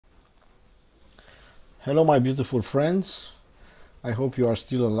Hello, my beautiful friends. I hope you are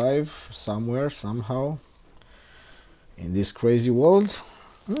still alive somewhere, somehow, in this crazy world.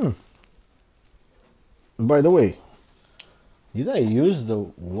 Hmm. By the way, did I use the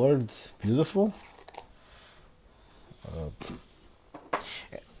word beautiful?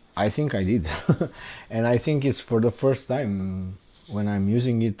 I think I did. And I think it's for the first time when I'm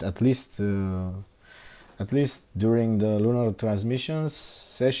using it, at least during the lunar transmissions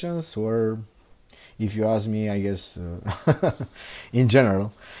sessions, or if you ask me, I guess in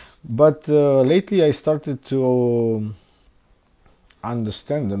general. But lately I started to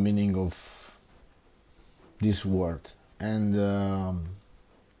understand the meaning of this word, and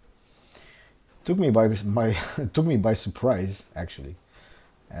took me by my took me by surprise, actually,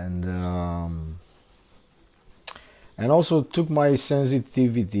 and also took my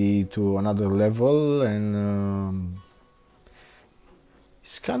sensitivity to another level. And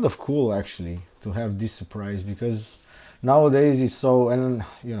it's kind of cool, actually, to have this surprise, because nowadays it's so, and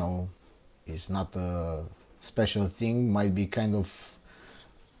it's not a special thing, might be kind of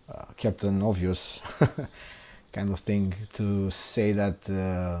Captain Obvious kind of thing to say that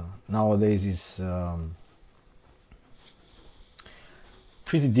nowadays is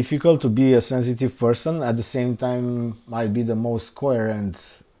pretty difficult to be a sensitive person. At the same time, might be the most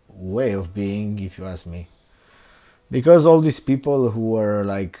coherent way of being, if you ask me, because all these people who are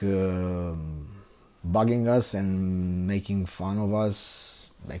like bugging us and making fun of us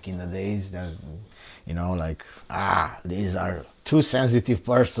back in the days, that like, these are too sensitive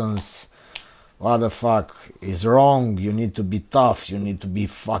persons, what the fuck is wrong, you need to be tough, you need to be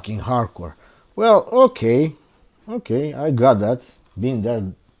fucking hardcore. Well, okay, I got that, been there,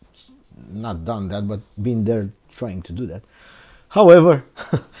 not done that, but been there trying to do that. However,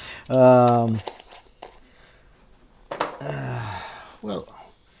 um, well,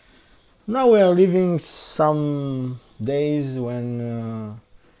 now we are living some days when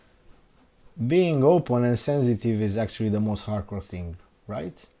being open and sensitive is actually the most hardcore thing,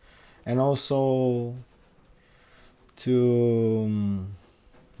 right? And also to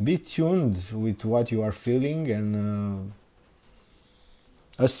be tuned with what you are feeling, and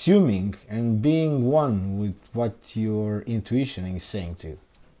assuming and being one with what your intuition is saying to you.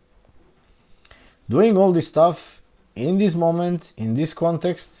 Doing all this stuff in this moment, in this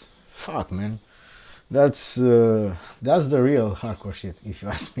context, fuck, man, that's the real hardcore shit, if you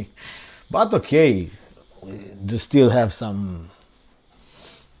ask me. But okay, we do still have some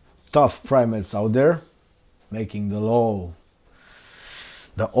tough primates out there making the law,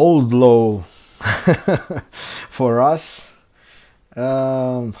 the old law, for us.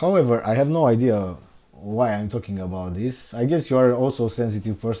 However, I have no idea why I'm talking about this. I guess you are also a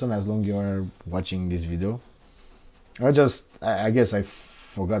sensitive person, as long you are watching this video. I guess I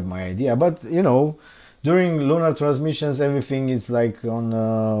forgot my idea, but during lunar transmissions, everything is like on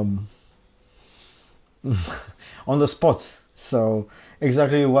on the spot. So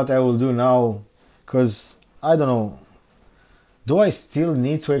exactly what I will do now, because I don't know, do I still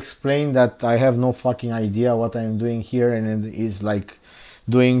need to explain that I have no fucking idea what I'm doing here, and it is like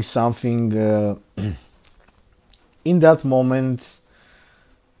doing something in that moment?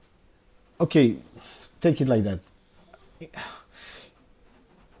 Okay, take it like that.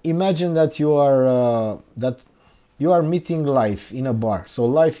 Imagine that you are meeting life in a bar. So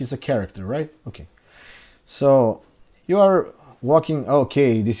life is a character, right? Okay. So you are walking.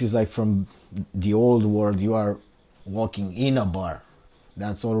 Okay, this is like from the old world. You are walking in a bar.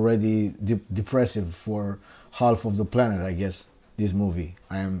 That's already depressive for half of the planet, I guess. This movie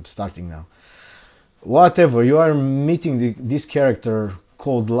I am starting now. Whatever, you are meeting this character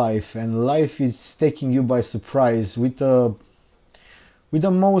called life, and life is taking you by surprise with the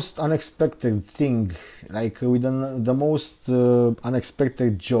most unexpected thing, like with the most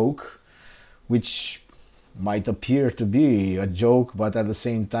unexpected joke, which might appear to be a joke, but at the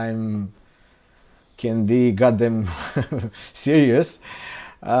same time can be goddamn serious.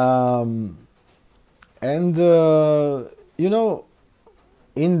 And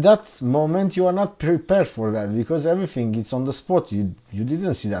in that moment you are not prepared for that, because everything it's on the spot. You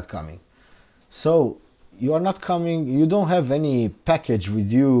didn't see that coming. So you are not coming, you don't have any package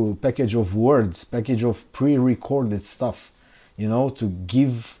with you, package of words, package of pre-recorded stuff, to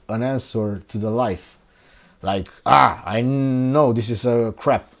give an answer to the life. Like, I know this is a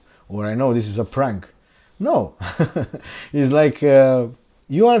crap, or I know this is a prank. No. It's like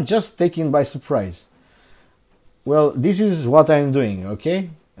you are just taken by surprise. Well, this is what I'm doing, okay?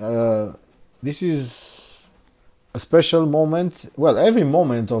 This is a special moment. Well, every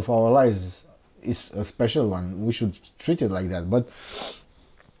moment of our lives is a special one. We should treat it like that. But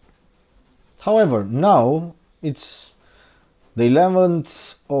However, now it's the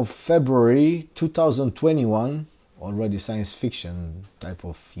 11th of February 2021, already science fiction type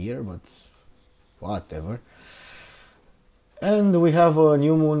of year, but whatever. And we have a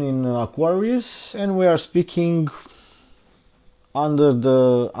new moon in Aquarius, and we are speaking under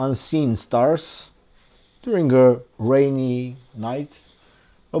the unseen stars during a rainy night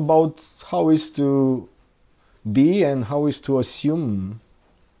about how is to be and how is to assume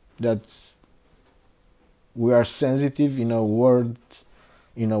that we are sensitive in a world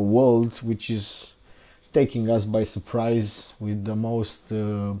which is taking us by surprise with the most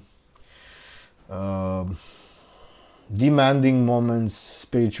uh, demanding moments,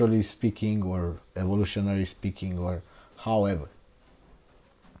 spiritually speaking or evolutionary speaking, or however.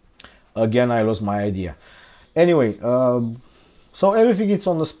 Again, I lost my idea. Anyway, so everything is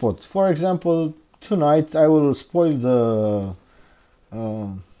on the spot. For example, tonight I will spoil the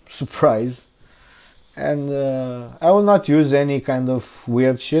surprise, and I will not use any kind of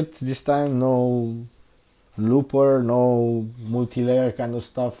weird shit this time. No looper, no multi-layer kind of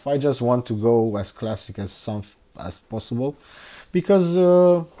stuff. I just want to go as classic as possible, because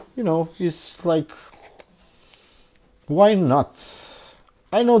it's like, why not?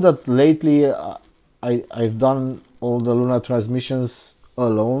 I know that lately I've done all the lunar transmissions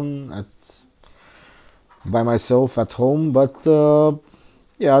alone by myself at home, but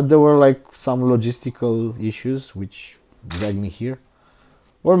yeah, there were like some logistical issues which dragged me here,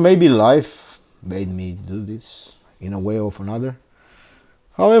 or maybe life made me do this in a way or another.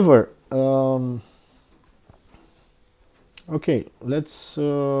 However, okay, let's.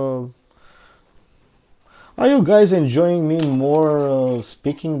 Are you guys enjoying me more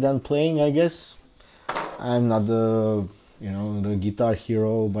speaking than playing? I guess I'm not the guitar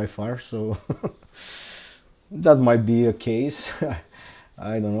hero by far, so that might be a case.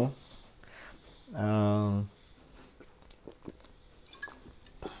 I don't know. Um,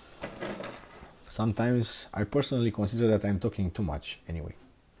 Sometimes I personally consider that I'm talking too much. Anyway,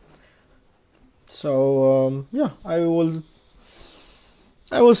 so yeah, I will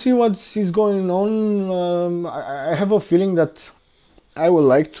see what is going on. I have a feeling that I would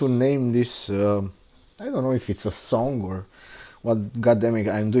like to name this. I don't know if it's a song or what. Goddamn it,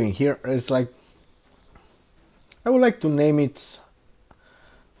 I'm doing here. It's like I would like to name it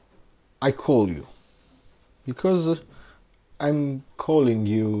 "I Call You," because I'm calling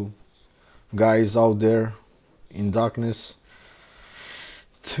you guys out there in darkness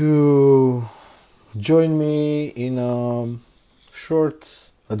to join me in a short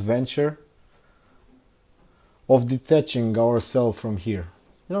adventure of detaching ourselves from here.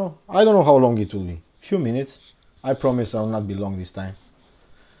 I don't know how long it will be. Few minutes. I promise I'll not be long this time.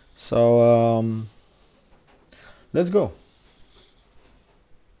 So let's go.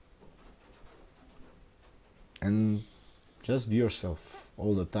 And just be yourself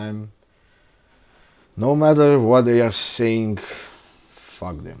all the time. No matter what they are saying,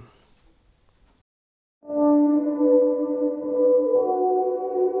 fuck them.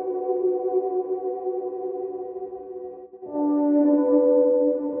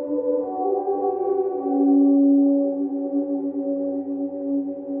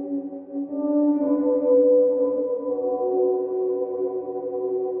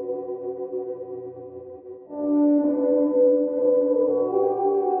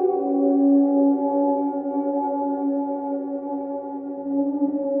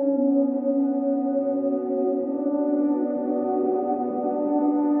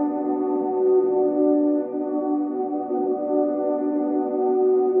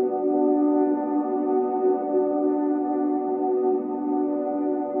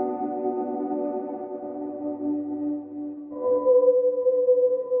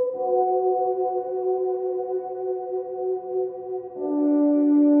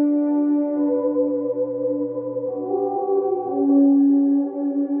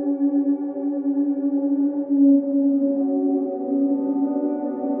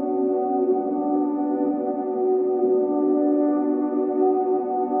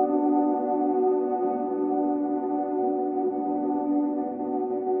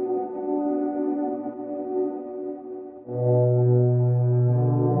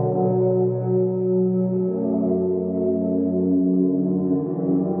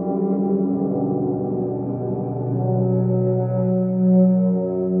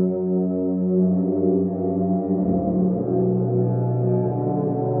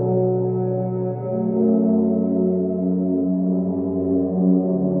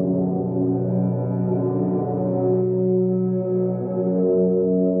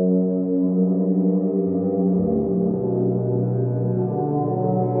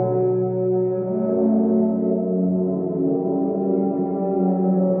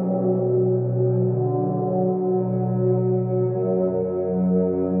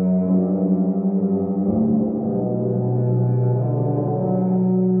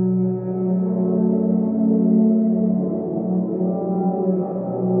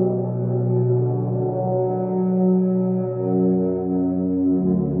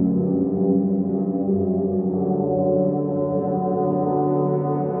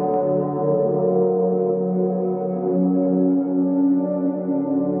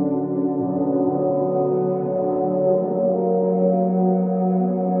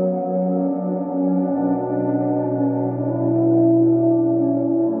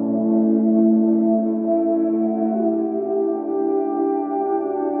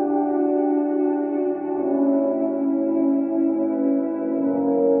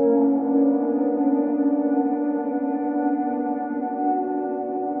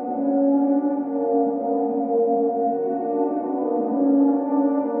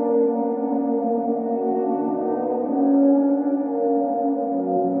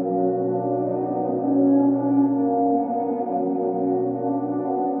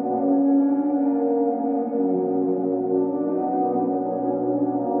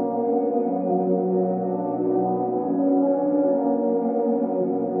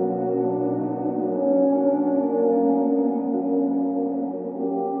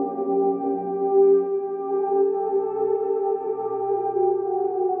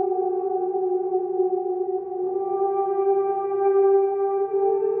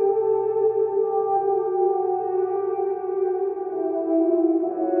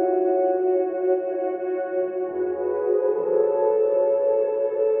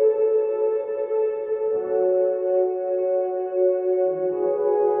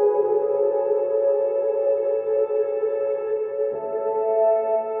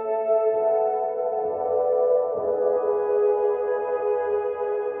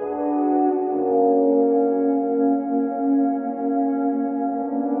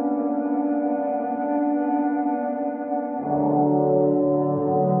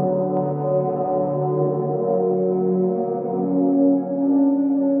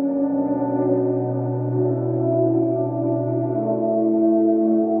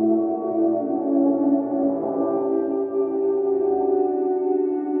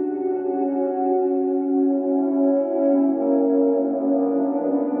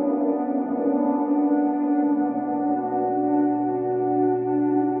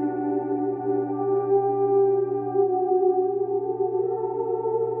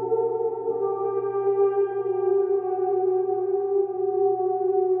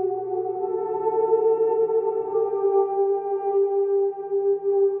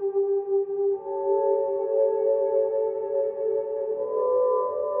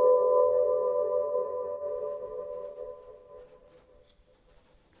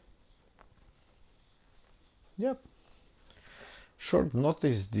 Yep. Short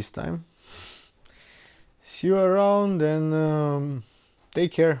notice this time. See you around and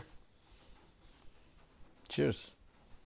take care. Cheers.